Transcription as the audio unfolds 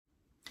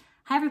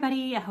Hi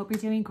everybody, I hope you're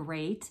doing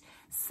great.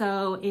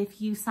 So if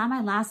you saw my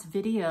last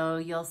video,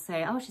 you'll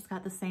say, oh, she's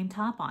got the same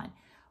top on.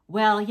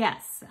 Well,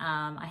 yes,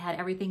 I had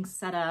everything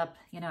set up.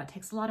 You know, it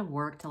takes a lot of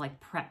work to like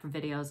prep for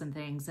videos and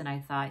things. And I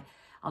thought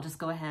I'll just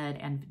go ahead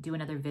and do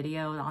another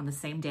video on the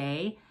same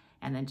day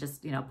and then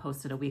just, you know,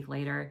 post it a week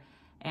later.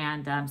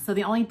 And so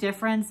the only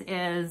difference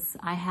is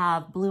I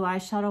have blue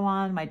eyeshadow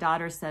on. My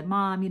daughter said,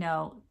 Mom, you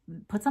know,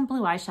 put some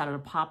blue eyeshadow to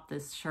pop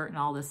this shirt and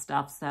all this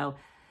stuff. So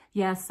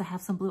yes, I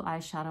have some blue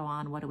eyeshadow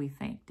on. What do we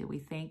think? Do we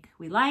think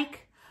we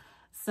like?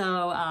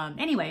 So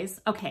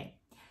anyways, okay.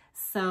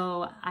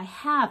 So I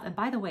have, and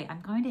by the way,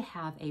 I'm going to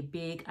have a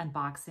big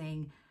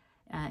unboxing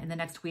in the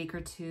next week or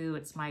two.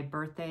 It's my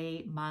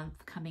birthday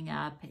month coming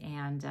up.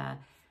 And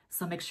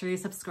so make sure you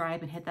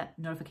subscribe and hit that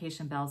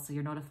notification bell so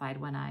you're notified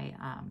when I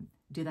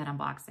do that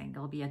unboxing.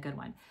 It'll be a good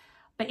one.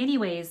 But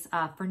anyways,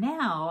 for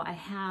now, I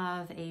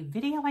have a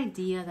video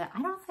idea that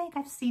I don't think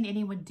I've seen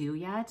anyone do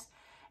yet.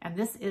 And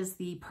this is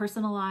the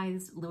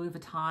personalized Louis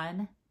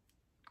Vuitton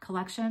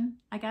collection,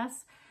 I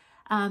guess.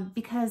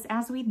 Because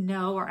as we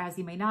know, or as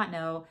you may not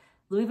know,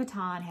 Louis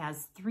Vuitton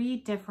has 3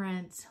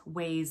 different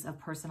ways of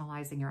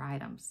personalizing your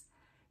items,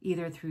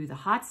 either through the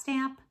hot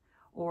stamp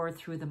or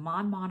through the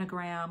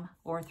monogram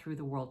or through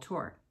the world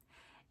tour.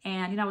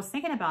 And, you know, I was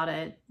thinking about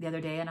it the other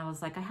day and I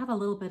was like, I have a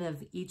little bit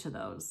of each of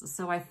those.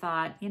 So I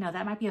thought, you know,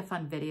 that might be a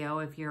fun video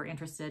if you're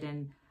interested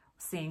in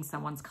seeing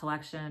someone's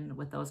collection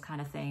with those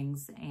kind of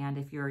things. And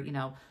if you're, you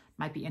know,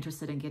 might be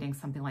interested in getting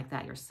something like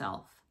that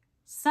yourself.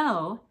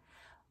 So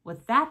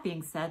with that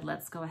being said,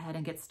 let's go ahead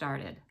and get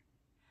started.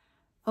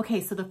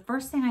 Okay, so the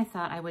first thing I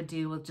thought I would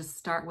do was just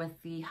start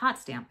with the hot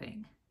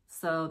stamping.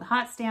 So the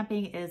hot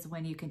stamping is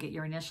when you can get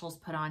your initials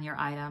put on your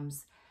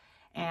items.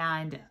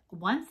 And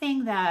one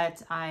thing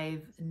that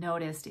I've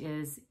noticed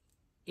is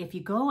if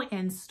you go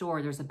in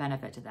store, there's a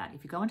benefit to that.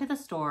 If you go into the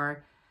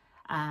store,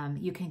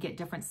 you can get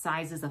different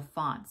sizes of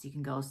fonts. You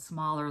can go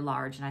small or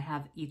large, and I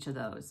have each of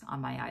those on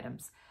my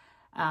items.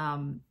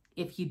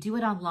 If you do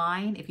it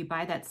online, if you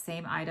buy that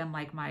same item,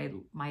 like my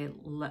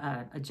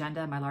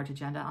agenda, my large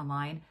agenda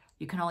online,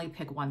 you can only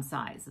pick one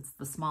size. It's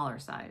the smaller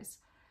size.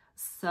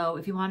 So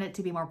if you want it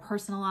to be more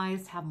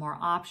personalized, have more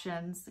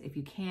options, if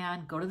you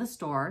can, go to the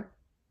store.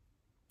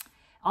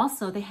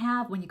 Also, they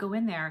have, when you go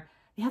in there,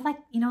 they have like,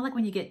 you know, like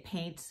when you get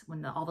paint,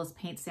 when all those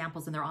paint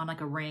samples and they're on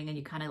like a ring and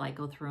you kind of like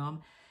go through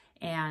them.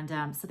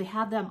 And so they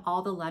have them,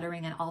 all the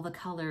lettering and all the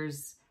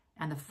colors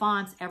and the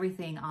fonts,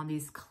 everything on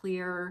these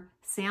clear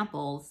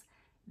samples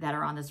that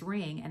are on this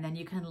ring. And then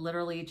you can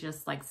literally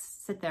just like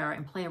sit there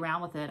and play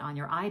around with it on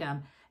your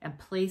item and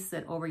place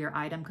it over your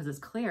item because it's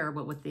clear,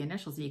 but with the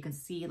initials, and you can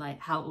see like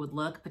how it would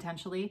look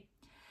potentially.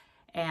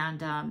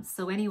 And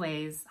so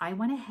anyways, I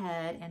went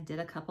ahead and did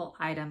a couple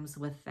items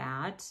with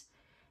that.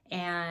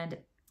 And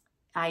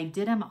I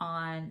did them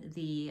on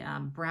the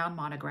brown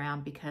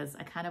monogram because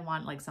I kind of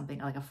want like something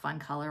like a fun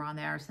color on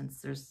there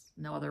since there's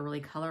no other really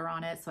color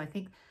on it. So I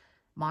think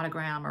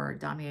monogram or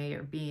damier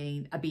or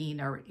bean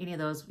or any of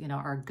those, you know,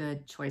 are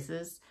good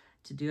choices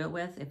to do it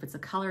with. If it's a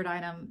colored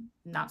item,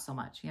 not so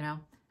much, you know,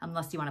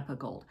 unless you want to put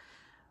gold.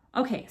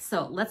 Okay,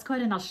 so let's go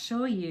ahead and I'll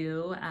show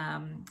you,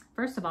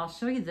 first of all, I'll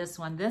show you this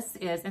one. This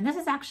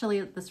is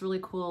actually this really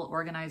cool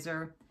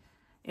organizer.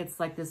 It's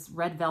like this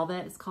red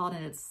velvet, it's called,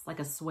 and it's like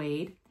a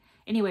suede.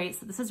 Anyway,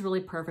 so this is really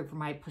perfect for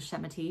my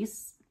pochette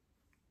métisse.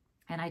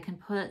 And I can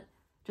put,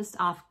 just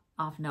off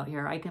note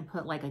here, I can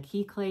put like a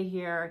key clay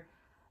here,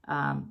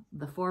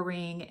 the 4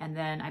 ring, and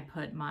then I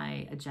put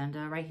my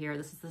agenda right here.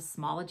 This is the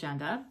small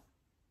agenda.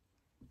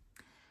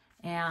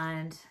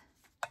 And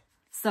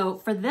so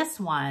for this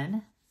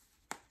one,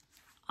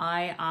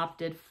 I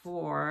opted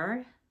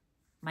for,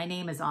 my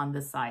name is on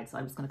this side, so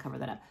I'm just going to cover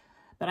that up.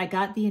 But I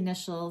got the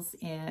initials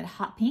in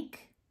hot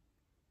pink.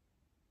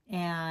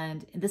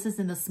 And this is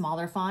in the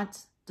smaller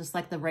font, just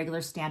like the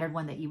regular standard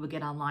one that you would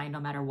get online, no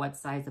matter what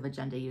size of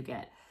agenda you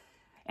get.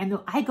 And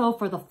I go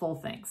for the full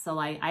thing. So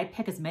I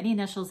pick as many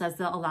initials as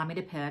they'll allow me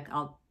to pick.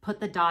 I'll put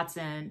the dots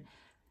in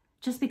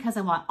just because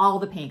I want all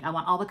the pink. I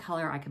want all the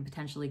color I can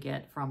potentially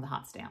get from the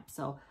hot stamp.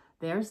 So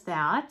there's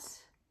that.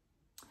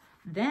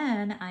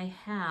 Then I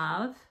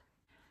have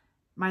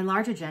my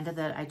large agenda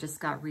that I just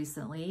got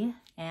recently.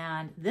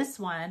 And this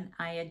one,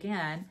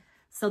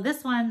 so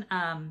this one,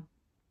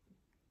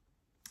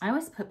 I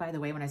always put, by the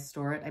way, when I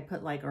store it, I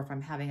put like, or if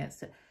I'm having it,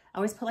 I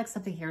always put like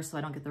something here so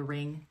I don't get the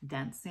ring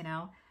dents, you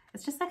know.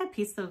 It's just like a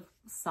piece of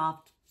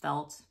soft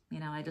felt, you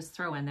know, I just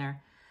throw in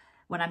there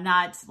when I'm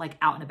not like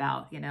out and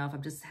about, you know, if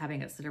I'm just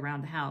having it sit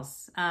around the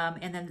house.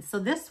 And then, so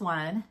this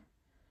one,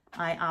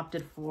 I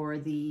opted for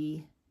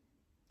the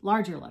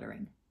larger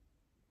lettering.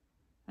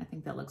 I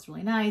think that looks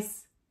really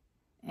nice.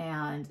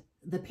 And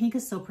the pink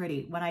is so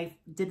pretty. When I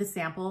did the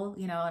sample,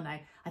 you know, and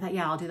I thought,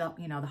 yeah, I'll do the,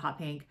 you know, the hot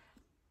pink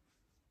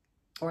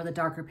or the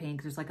darker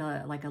pink. There's like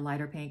a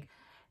lighter pink,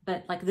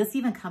 but like this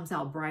even comes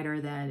out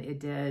brighter than it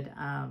did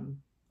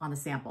on the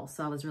sample.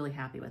 So I was really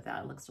happy with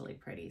that. It looks really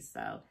pretty.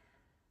 So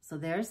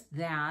there's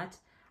that.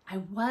 I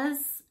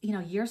was, you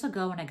know, years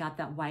ago when I got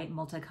that white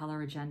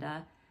multicolor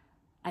agenda,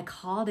 I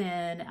called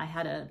in, I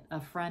had a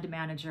friend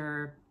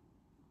manager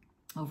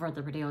over at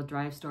the Rodeo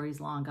Drive store. He's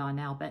long gone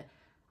now, but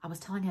I was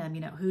telling him,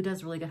 you know, who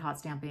does really good hot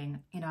stamping?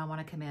 You know, I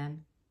want to come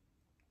in.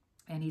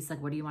 And he's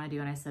like, what do you want to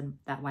do? And I said,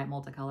 that white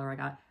multicolor I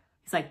got.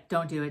 He's like,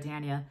 don't do it,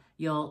 Tanya.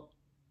 You'll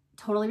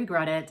totally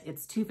regret it.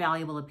 It's too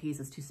valuable a piece.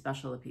 It's too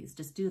special a piece.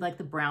 Just do like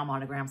the brown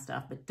monogram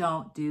stuff, but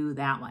don't do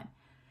that one.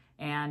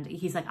 And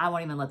he's like, I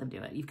won't even let them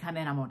do it. You've come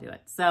in, I won't do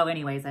it. So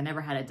anyways, I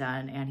never had it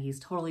done. And he's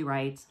totally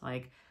right.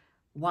 Like,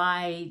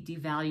 why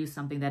devalue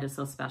something that is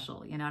so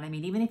special? You know what I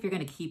mean? Even if you're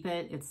going to keep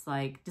it, it's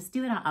like, just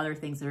do it on other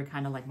things that are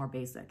kind of like more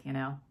basic, you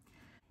know?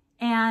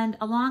 And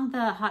along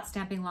the hot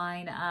stamping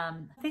line,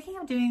 thinking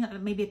of doing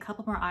maybe a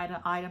couple more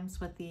items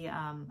with the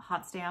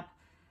hot stamp.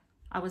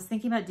 I was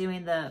thinking about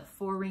doing the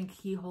 4-ring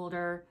key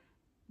holder.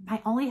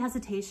 My only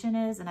hesitation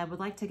is, and I would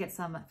like to get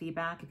some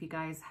feedback if you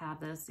guys have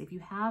this, if you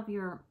have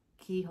your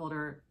key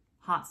holder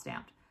hot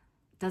stamped,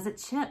 does it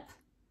chip?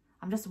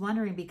 I'm just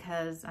wondering,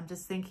 because I'm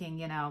just thinking,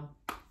 you know,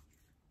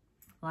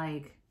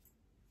 like,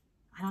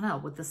 I don't know,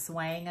 with the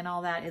swaying and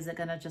all that, is it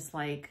gonna just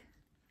like,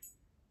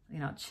 you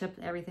know, chip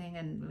everything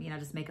and, you know,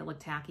 just make it look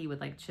tacky with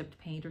like chipped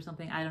paint or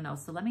something? I don't know.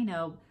 So let me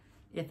know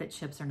if it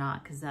chips or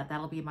not, because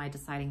that'll be my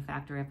deciding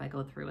factor if I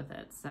go through with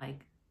it. So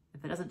like,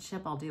 if it doesn't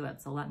chip, I'll do it.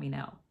 So let me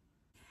know.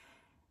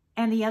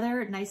 And the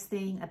other nice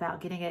thing about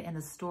getting it in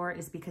the store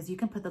is because you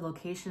can put the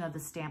location of the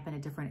stamp in a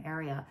different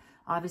area.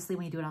 Obviously,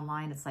 when you do it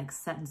online, it's like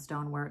set in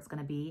stone where it's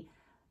going to be.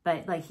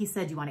 But like he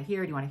said, do you want it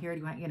here? Do you want it here? Do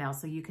you want, you know,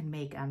 so you can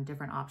make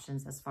different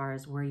options as far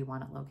as where you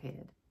want it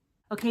located.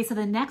 Okay, so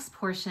the next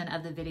portion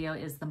of the video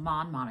is the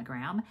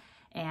monogram.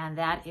 And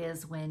that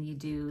is when you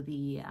do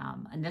the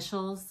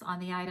initials on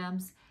the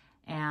items,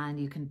 and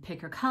you can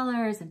pick your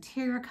colors,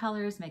 interior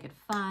colors, make it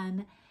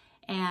fun.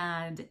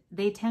 And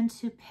they tend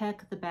to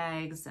pick the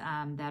bags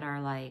that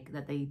are like,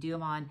 that they do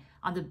them on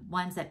the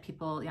ones that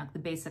people, you know, the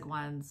basic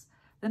ones,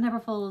 the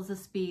Neverfulls, the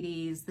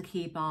Speedies, the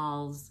Keep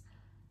Alls,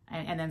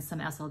 and then some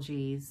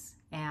SLGs.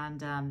 And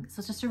so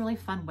it's just a really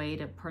fun way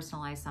to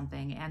personalize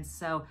something. And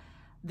so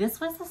this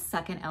was the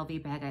second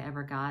LV bag I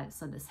ever got.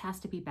 So this has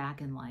to be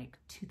back in like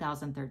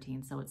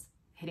 2013. So it's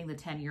hitting the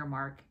 10-year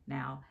mark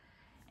now.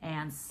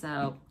 And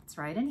so it's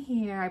right in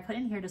here. I put it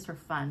in here just for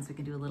fun so we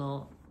can do a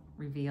little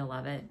reveal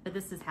of it. But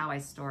this is how I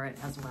store it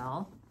as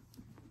well.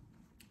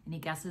 Any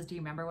guesses? Do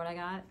you remember what I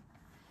got?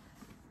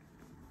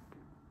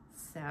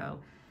 So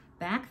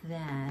back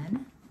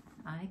then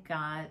I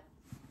got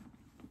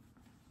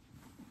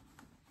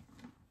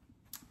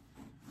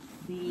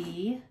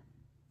the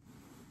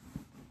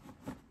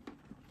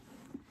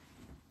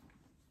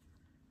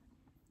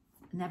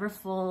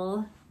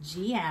Neverfull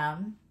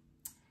GM.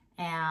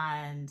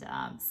 And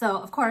so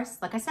of course,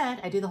 like I said,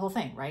 I do the whole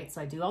thing, right?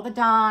 So I do all the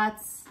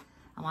dots.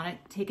 I want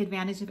to take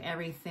advantage of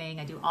everything.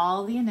 I do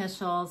all the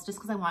initials just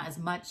because I want as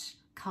much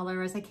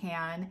color as I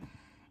can.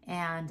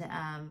 And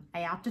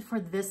I opted for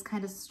this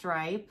kind of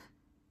stripe.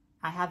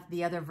 I have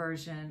the other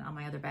version on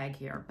my other bag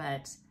here,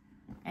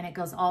 and it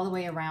goes all the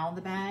way around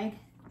the bag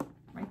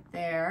right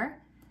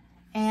there.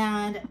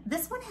 And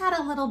this one had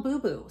a little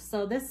boo-boo.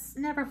 So this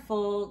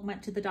Neverfull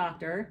went to the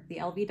doctor, the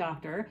LV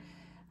doctor.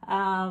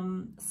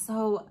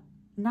 So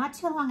not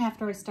too long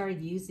after I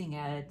started using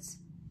it,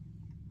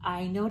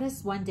 I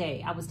noticed one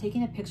day, I was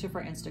taking a picture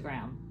for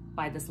Instagram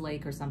by this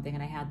lake or something,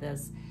 and I had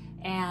this,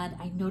 and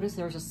I noticed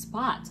there was a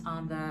spot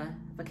on the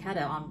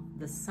vachetta, on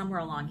the somewhere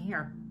along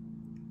here.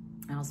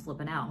 And I was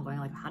flipping out. I'm going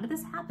like, how did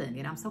this happen?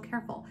 You know, I'm so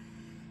careful.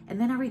 And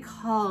then I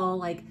recall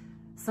like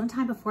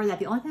sometime before that,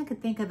 the only thing I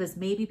could think of is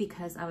maybe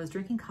because I was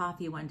drinking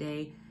coffee one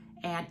day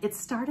and it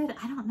started,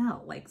 I don't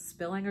know, like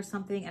spilling or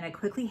something. And I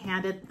quickly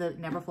handed the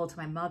Neverfull to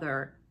my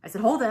mother. I said,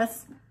 hold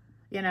this.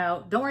 You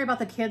know, don't worry about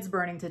the kids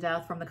burning to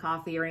death from the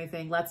coffee or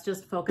anything. Let's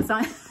just focus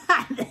on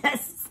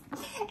this.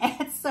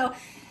 And so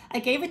I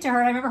gave it to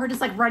her. I remember her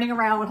just like running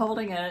around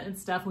holding it and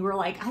stuff. We were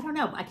like, I don't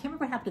know. I can't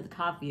remember what happened to the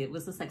coffee. It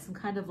was just like some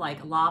kind of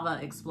like lava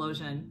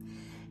explosion.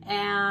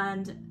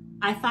 And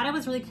I thought I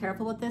was really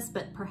careful with this,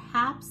 but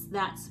perhaps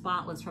that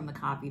spot was from the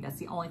coffee. That's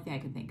the only thing I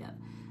can think of.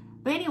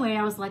 But anyway,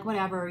 I was like,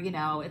 whatever, you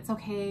know, it's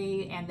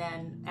okay. And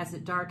then as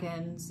it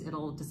darkens,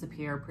 it'll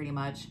disappear pretty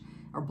much,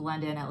 or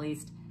blend in at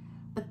least.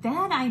 But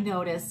then I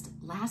noticed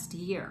last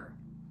year,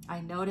 I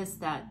noticed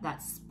that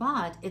that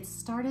spot, it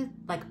started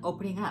like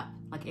opening up,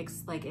 like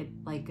it's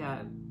like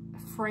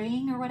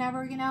fraying or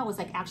whatever, you know, it was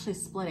like actually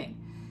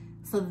splitting.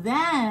 So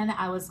then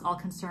I was all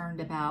concerned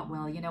about,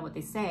 well, you know what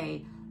they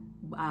say,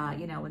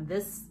 you know, when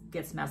this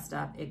gets messed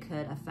up, it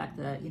could affect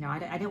the, you know,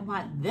 I didn't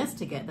want this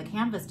to get, the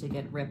canvas to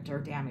get ripped or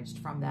damaged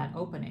from that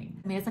opening.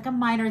 I mean, it's like a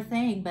minor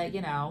thing, but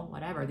you know,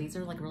 whatever. These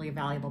are like really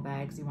valuable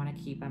bags. You want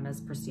to keep them as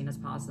pristine as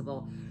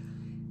possible.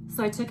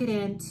 So I took it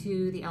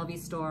into the LV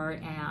store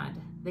and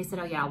they said,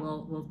 oh yeah,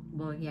 well,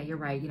 yeah, you're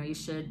right. You know, you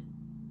should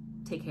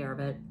take care of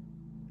it.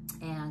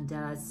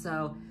 And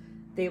so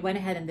they went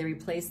ahead and they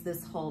replaced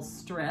this whole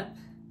strip,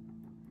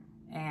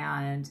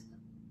 and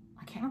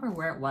I can't remember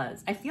where it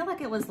was. I feel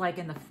like it was like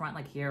in the front,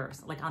 like here, or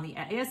like on the,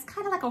 it's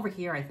kind of like over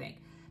here, I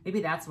think.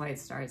 Maybe that's why it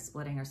started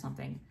splitting or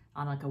something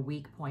on like a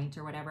weak point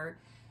or whatever.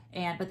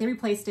 But they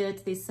replaced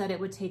it. They said it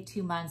would take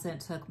 2 months, and it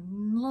took a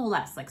little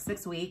less, like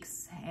 6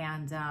 weeks.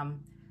 And I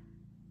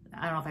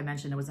don't know if I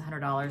mentioned it was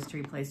 $100 to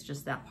replace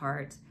just that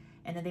part.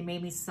 And then they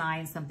made me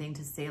sign something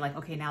to say like,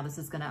 okay, now this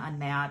is gonna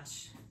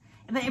unmatch.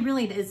 But it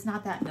really, it's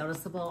not that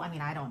noticeable. I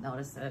mean, I don't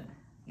notice it.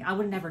 I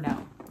would never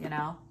know, you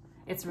know?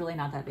 It's really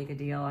not that big a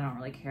deal. I don't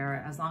really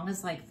care. As long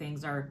as like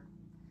things are,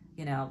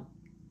 you know,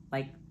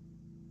 like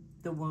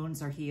the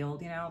wounds are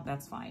healed, you know,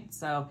 that's fine.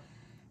 So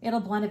it'll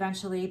blend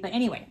eventually. But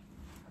anyway,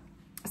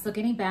 so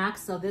getting back,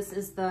 so this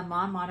is the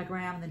Mom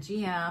Monogram, the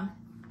GM,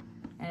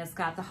 and it's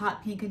got the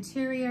hot pink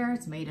interior.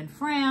 It's made in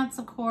France,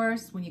 of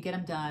course. When you get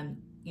them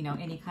done, you know,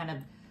 any kind of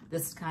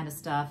this kind of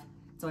stuff,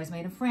 it's always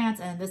made in France.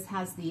 And this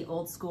has the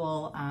old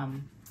school,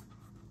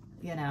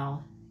 you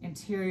know,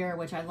 interior,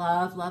 which I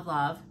love, love,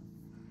 love.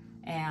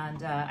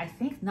 And I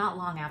think not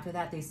long after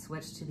that, they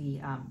switched to the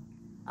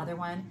other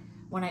one.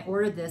 When I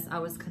ordered this, I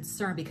was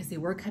concerned because they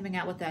were coming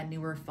out with that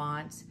newer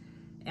font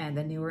and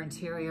the newer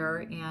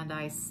interior. And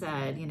I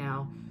said, you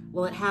know,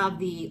 will it have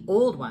the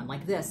old one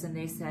like this? And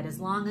they said, as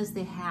long as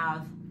they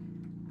have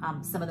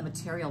some of the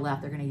material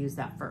left, they're gonna use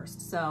that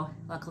first. So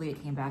luckily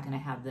it came back and I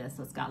have this.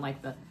 So it's got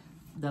like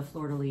the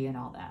fleur-de-lis and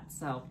all that.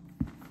 So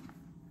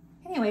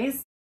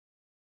anyways.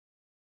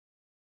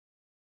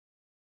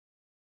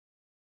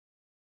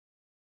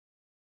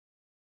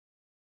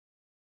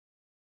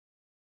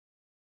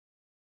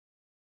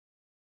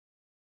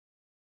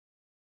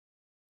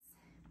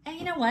 And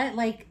you know what,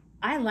 like,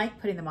 I like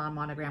putting the Mom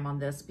Monogram on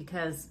this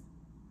because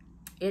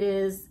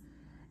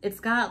it's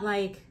got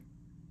like,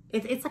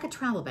 it's like a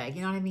travel bag,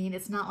 you know what I mean?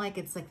 It's not like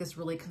it's like this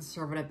really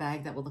conservative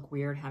bag that will look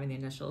weird having the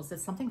initials.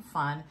 It's something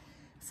fun,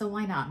 so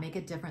why not make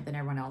it different than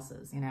everyone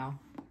else's, you know?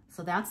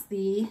 So that's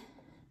the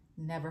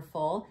Never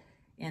Full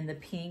in the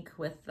pink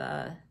with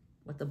the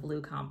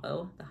blue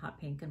combo, the hot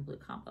pink and blue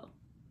combo.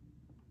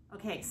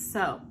 Okay,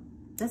 so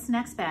this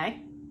next bag,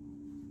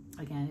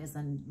 again, is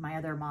in my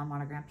other Mom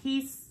Monogram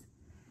piece.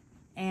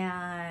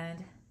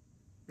 And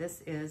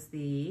this is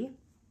the,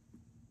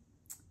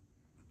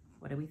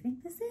 what do we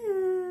think this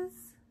is?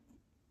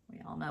 We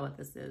all know what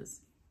this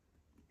is.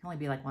 It can only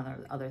be like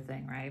one other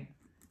thing, right?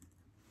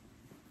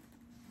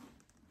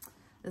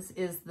 This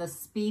is the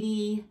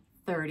Speedy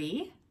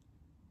 30.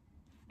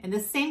 And the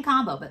same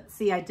combo, but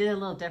see, I did a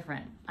little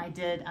different. I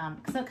did,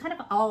 so it kind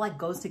of all like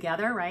goes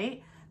together,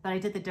 right? But I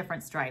did the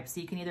different stripes.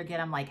 So you can either get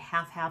them like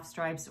half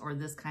stripes or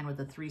this kind with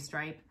the 3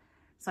 stripe.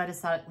 So I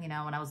just thought, you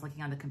know, when I was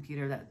looking on the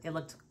computer that it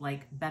looked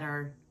like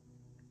better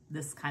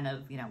this kind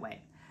of, you know,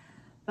 way.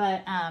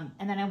 But,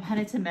 and then I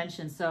wanted to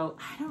mention, so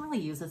I don't really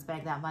use this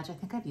bag that much. I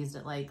think I've used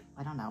it like,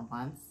 I don't know,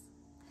 once.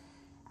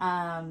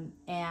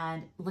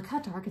 And look how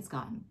dark it's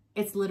gotten.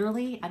 It's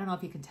literally, I don't know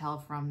if you can tell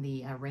from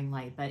the ring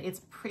light, but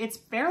it's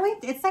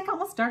like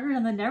almost darker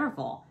than the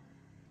Neverfull.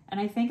 And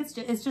I think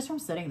it's just from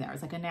sitting there.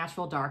 It's like a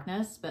natural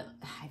darkness, but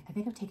I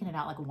think I've taken it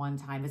out like one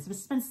time. It's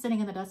just been sitting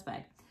in the dust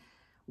bag.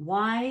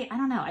 Why? I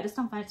don't know. I just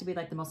don't find it to be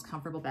like the most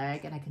comfortable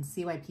bag, and I can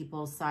see why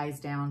people size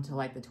down to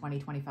like the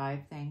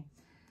 20-25 thing.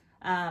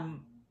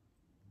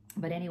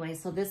 But anyway,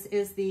 so this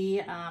is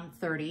the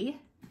 30.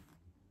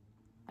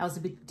 I was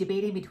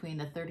debating between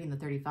the 30 and the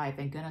 35.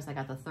 Thank goodness I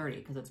got the 30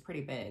 because it's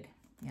pretty big.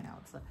 You know,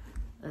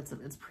 it's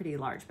a pretty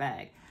large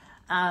bag.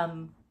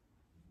 Oh,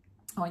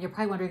 and you're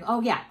probably wondering, oh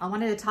yeah, I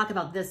wanted to talk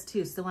about this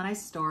too. So when I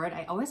store it,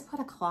 I always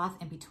put a cloth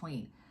in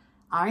between.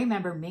 I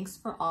remember Minks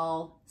for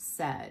All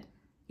said,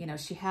 you know,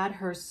 she had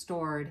hers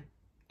stored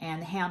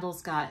and the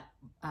handles got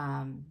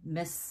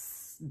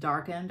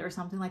darkened or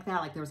something like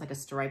that. Like there was like a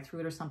stripe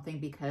through it or something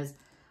because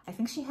I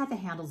think she had the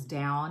handles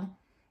down.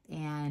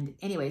 And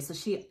anyway, so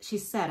she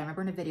said, I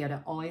remember in a video,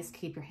 to always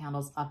keep your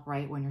handles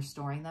upright when you're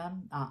storing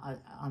them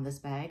on this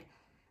bag.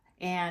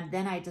 And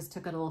then I just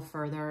took it a little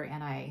further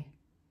and I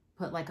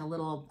put like a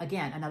little,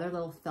 again, another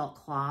little felt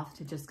cloth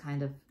to just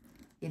kind of,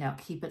 you know,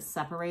 keep it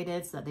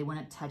separated so that they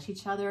wouldn't touch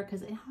each other.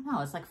 Cause I don't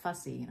know, it's like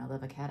fussy, you know, the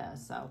vachetta.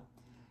 So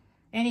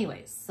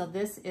anyways, so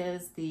this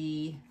is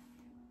the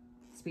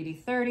Speedy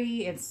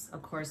 30. It's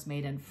of course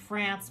made in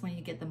France when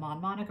you get the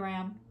Mom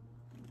Monogram.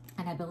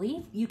 And I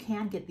believe you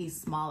can get these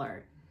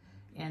smaller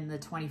in the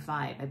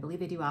 25. I believe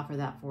they do offer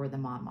that for the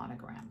Mom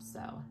Monogram.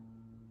 So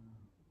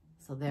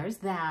there's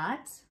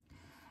that.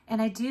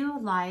 And I do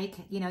like,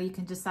 you know, you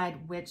can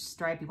decide which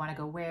stripe you want to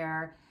go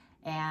where.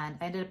 And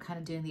I ended up kind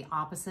of doing the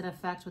opposite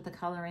effect with the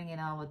coloring, you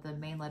know, with the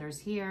main letters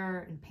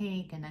here in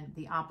pink and then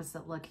the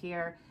opposite look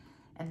here.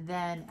 And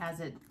then as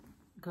it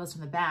goes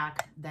from the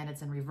back, then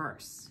it's in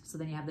reverse. So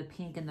then you have the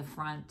pink in the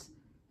front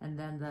and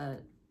then the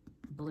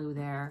blue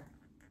there.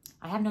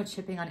 I have no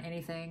chipping on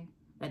anything.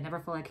 That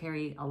Neverfull I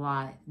carry a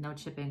lot, no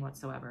chipping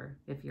whatsoever,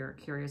 if you're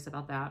curious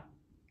about that.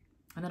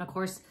 And then of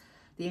course,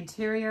 the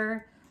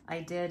interior, I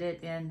did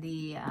it in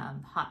the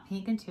hot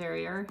pink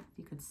interior. If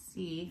you could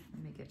see,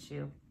 let me get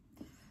you.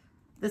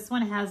 This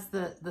one has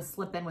the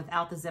slip in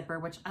without the zipper,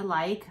 which I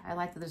like. I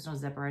like that there's no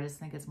zipper. I just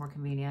think it's more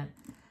convenient.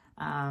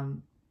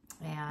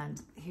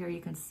 And here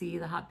you can see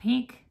the hot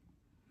pink.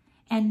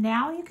 And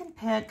now you can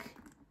pick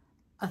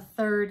a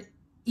third,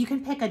 you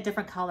can pick a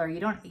different color.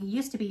 It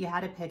used to be you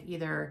had to pick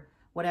either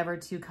whatever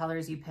 2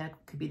 colors you pick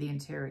could be the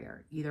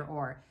interior, either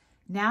or.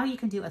 Now you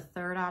can do a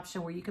third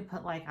option where you could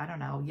put like, I don't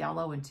know,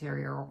 yellow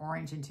interior or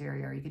orange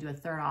interior. You could do a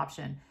third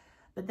option.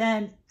 But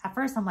then at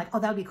first I'm like, oh,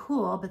 that would be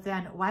cool. But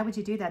then why would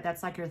you do that?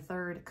 That's like your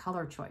third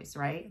color choice,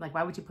 right? Like,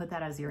 why would you put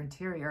that as your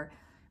interior?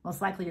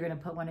 Most likely you're going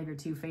to put one of your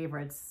 2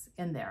 favorites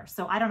in there.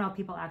 So I don't know if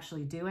people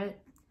actually do it.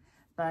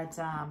 But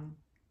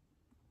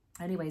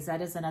anyways,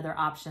 that is another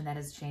option that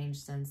has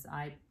changed since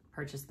I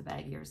purchased the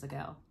bag years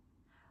ago.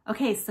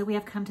 Okay, so we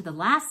have come to the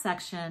last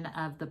section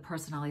of the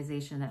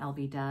personalization that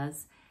LV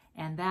does,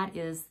 and that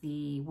is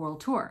the world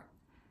tour.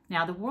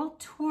 Now, the world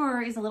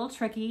tour is a little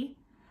tricky.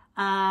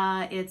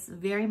 It's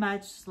very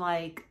much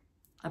like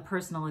a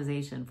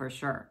personalization for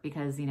sure,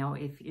 because, you know,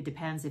 if it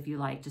depends if you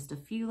like just a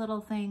few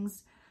little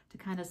things to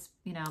kind of,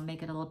 you know,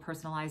 make it a little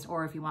personalized,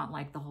 or if you want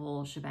like the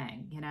whole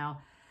shebang, you know.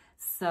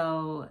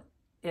 So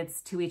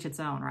it's to each its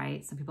own,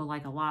 right? Some people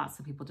like a lot,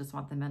 some people just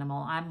want the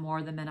minimal. I'm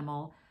more the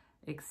minimal,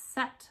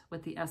 except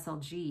with the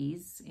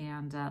SLGs.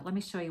 And let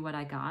me show you what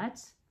I got.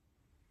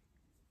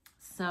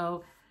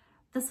 So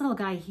this little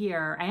guy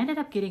here, I ended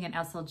up getting an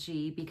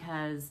SLG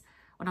because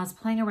when I was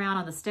playing around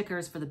on the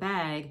stickers for the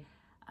bag,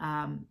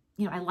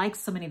 you know, I liked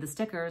so many of the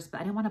stickers,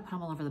 but I didn't want to put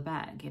them all over the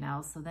bag, you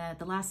know? So then at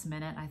the last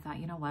minute, I thought,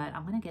 you know what,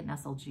 I'm going to get an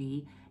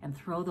SLG and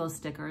throw those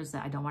stickers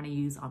that I don't want to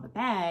use on the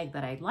bag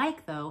that I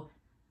like though,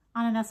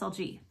 on an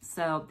SLG.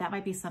 So that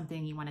might be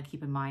something you want to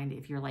keep in mind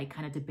if you're like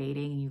kind of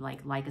debating and you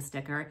like a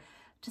sticker.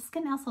 Just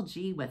get an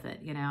SLG with it,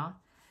 you know?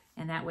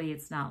 And that way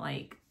it's not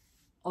like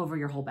over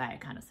your whole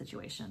bag kind of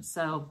situation.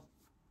 So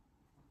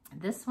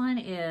this one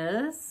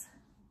is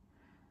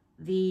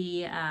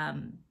the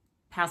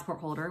passport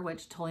holder,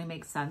 which totally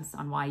makes sense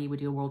on why you would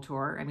do a world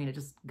tour. I mean, it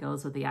just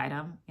goes with the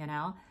item, you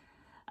know?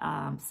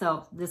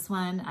 So this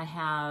one, I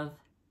have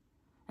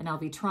an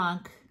LV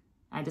trunk.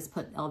 I just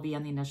put LV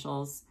on the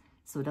initials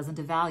so it doesn't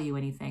devalue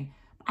anything.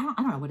 I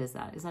don't know, what is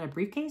that? Is that a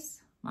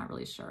briefcase? I'm not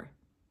really sure.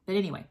 But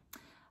anyway,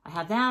 I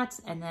have that,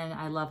 and then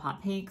I love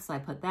hot pink, so I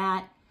put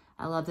that.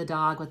 I love the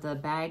dog with the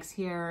bags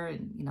here,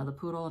 and you know, the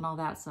poodle and all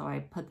that, so I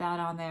put that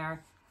on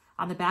there.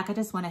 On the back, I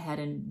just went ahead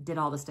and did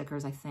all the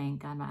stickers, I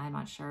think. I'm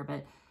not sure,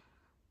 but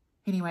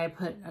anyway, I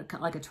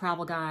put like a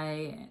travel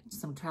guy,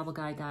 some travel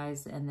guide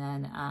guys, and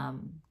then,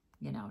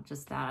 you know,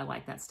 just that. I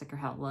like that sticker,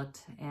 how it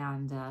looked,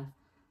 and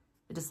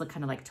it just looked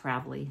kind of like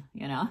travel-y,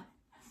 you know?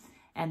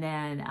 And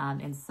then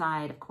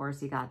inside, of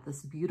course, you got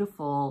this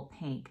beautiful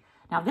pink.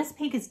 Now, this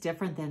pink is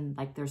different than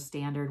like their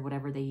standard,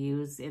 whatever they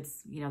use.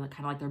 It's, you know, kind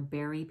of like their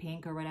berry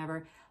pink or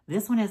whatever.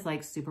 This one is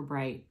like super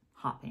bright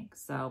hot pink.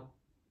 So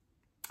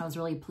I was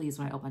really pleased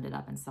when I opened it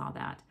up and saw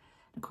that.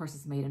 And of course,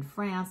 it's made in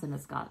France, and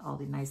it's got all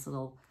the nice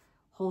little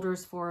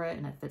holders for it,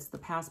 and it fits the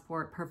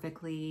passport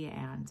perfectly.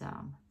 And,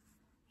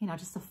 you know,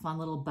 just a fun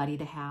little buddy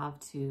to have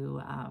to,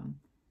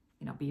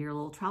 you know, be your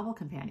little travel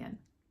companion.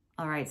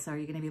 All right, so are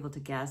you going to be able to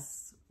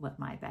guess what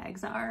my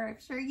bags are? I'm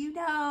sure you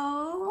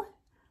know.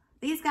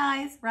 These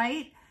guys,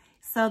 right?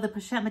 So the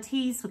Pochette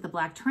Matisse with the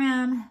black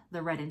trim,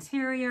 the red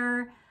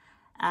interior.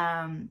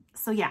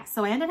 So yeah,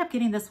 so I ended up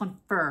getting this one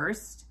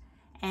first.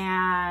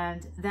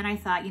 And then I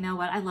thought, you know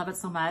what? I love it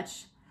so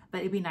much, but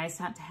it'd be nice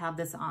to have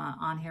this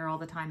on here all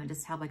the time and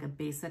just have like a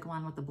basic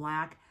one with the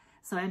black.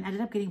 So I ended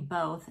up getting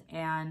both.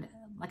 And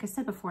like I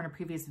said before in a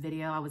previous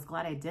video, I was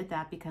glad I did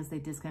that because they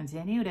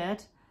discontinued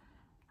it.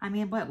 I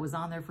mean, what was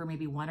on there for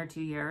maybe 1 or 2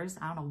 years?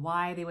 I don't know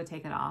why they would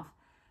take it off,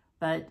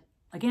 but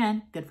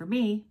again, good for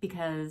me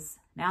because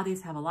now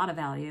these have a lot of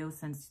value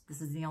since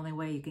this is the only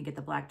way you can get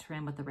the black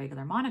trim with the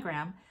regular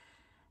monogram.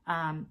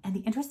 And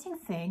the interesting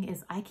thing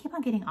is I keep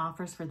on getting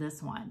offers for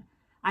this one.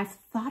 I've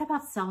thought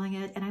about selling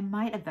it, and I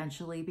might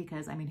eventually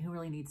because, I mean, who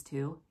really needs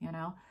to, you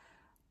know?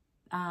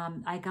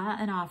 I got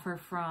an offer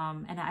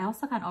from, and I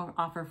also got an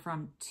offer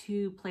from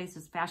 2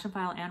 places, Fashion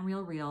File and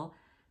Real Real.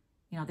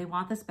 You know, they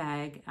want this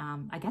bag,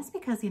 I guess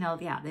because, you know,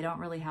 yeah, they don't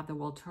really have the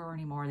world tour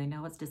anymore. They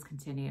know it's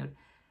discontinued.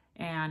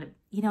 And,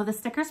 you know, the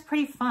sticker's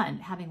pretty fun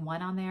having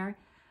one on there.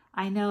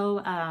 I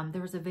know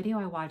there was a video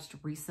I watched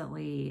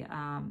recently,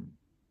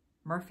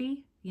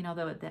 Merfy, you know,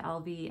 the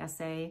LV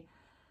SA.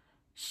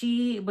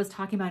 She was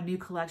talking about a new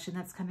collection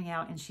that's coming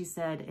out, and she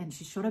said, and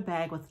she showed a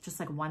bag with just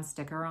like 1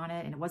 sticker on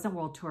it, and it wasn't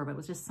world tour, but it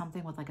was just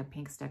something with like a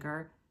pink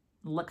sticker.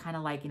 Look kind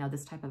of like, you know,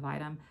 this type of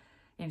item.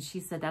 And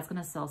she said that's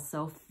going to sell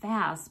so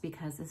fast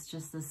because it's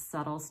just this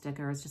subtle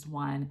sticker. It's just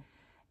one,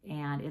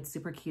 and it's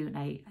super cute.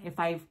 And if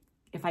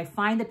I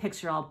find the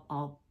picture,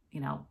 I'll you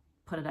know,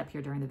 put it up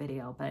here during the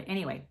video. But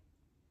anyway,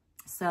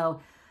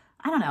 so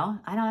I don't know.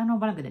 I don't know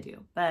what I'm going to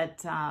do.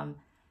 But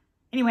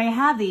anyway, I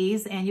have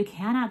these, and you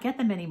cannot get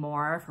them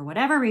anymore for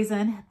whatever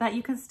reason. But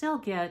you can still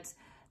get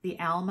the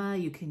Alma.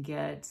 You can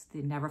get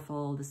the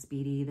Neverfull, the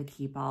Speedy, the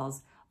Keep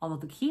Alls. Although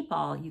the Keep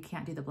All, you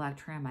can't do the black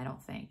trim, I don't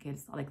think.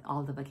 It's like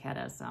all the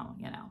Vachetta, so,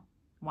 you know,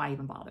 why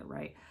even bother,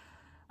 right?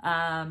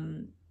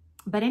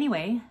 But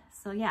anyway,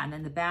 so yeah, and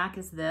then the back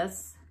is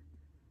this,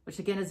 which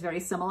again is very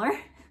similar,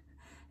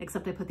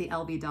 except I put the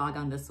LV dog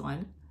on this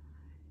one.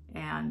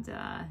 And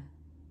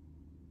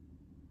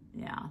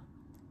yeah,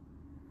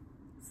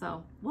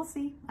 so we'll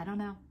see. I don't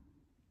know.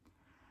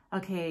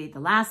 Okay, the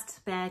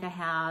last bag I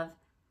have,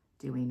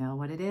 do we know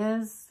what it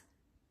is?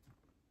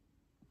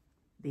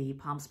 The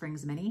Palm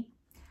Springs Mini.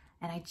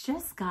 And I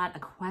just got a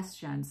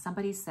question.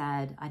 Somebody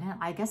said,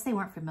 I guess they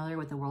weren't familiar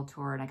with the World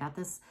Tour, and I got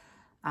this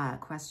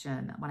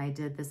question when I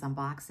did this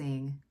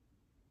unboxing.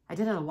 I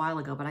did it a while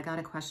ago, but I got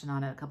a question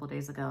on it a couple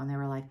days ago, and they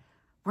were like,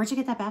 where'd you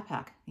get that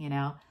backpack? You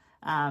know,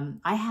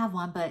 I have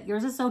one, but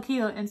yours is so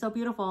cute and so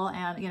beautiful.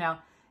 And, you know,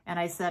 and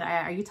I said,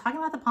 are you talking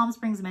about the Palm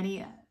Springs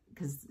Mini?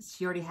 Because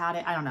she already had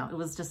it. I don't know. It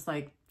was just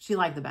like, she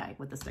liked the bag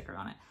with the sticker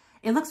on it.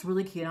 It looks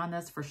really cute on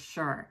this for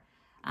sure.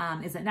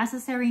 Is it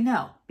necessary?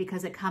 No,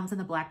 because it comes in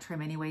the black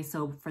trim anyway.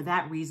 So for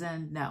that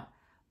reason, no.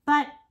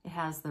 But it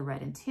has the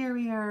red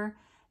interior,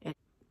 it,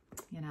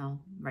 you know,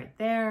 right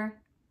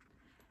there.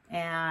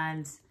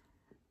 And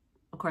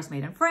of course,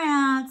 made in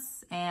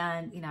France.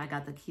 And, you know, I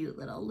got the cute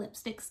little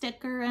lipstick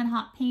sticker in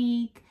hot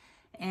pink.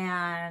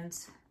 And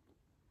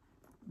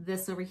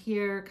this over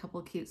here, a couple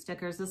of cute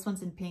stickers. This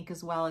one's in pink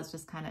as well. It's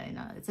just kind of, you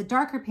know, it's a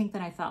darker pink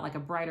than I thought, like a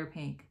brighter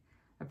pink,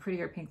 a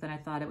prettier pink than I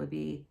thought it would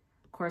be.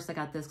 Of course, I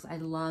got this because I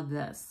love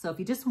this. So if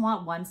you just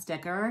want one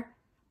sticker,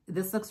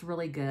 this looks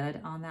really good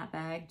on that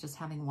bag, just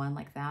having one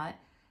like that.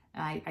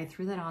 I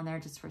threw that on there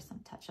just for some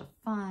touch of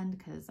fun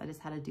because I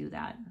just had to do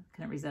that.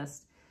 Couldn't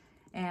resist.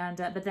 And,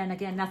 but then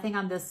again, nothing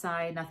on this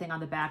side, nothing on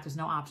the back. There's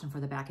no option for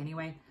the back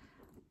anyway.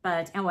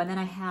 But, oh, and then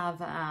I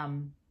have,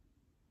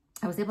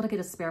 I was able to get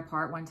a spare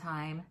part one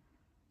time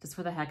just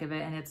for the heck of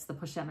it. And it's the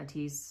pochette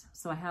Matisse.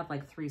 So I have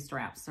like 3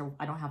 straps, so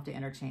I don't have to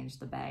interchange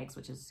the bags,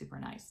 which is super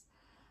nice.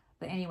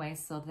 But anyway,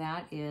 so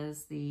that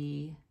is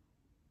the,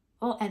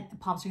 oh, and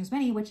Palm Springs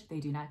Mini, which they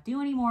do not do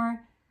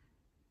anymore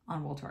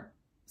on World Tour.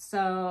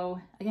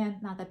 So again,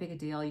 not that big a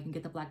deal. You can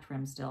get the black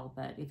trim still,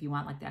 but if you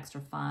want like the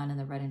extra fun and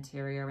the red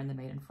interior and the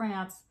made in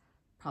France,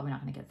 probably not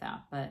gonna get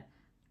that, but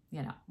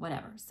you know,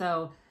 whatever.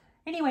 So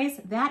anyways,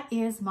 that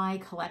is my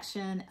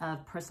collection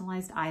of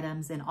personalized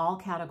items in all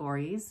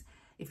categories.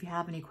 If you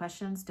have any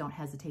questions, don't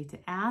hesitate to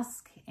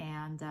ask.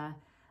 And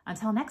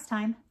until next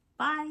time,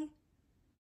 bye.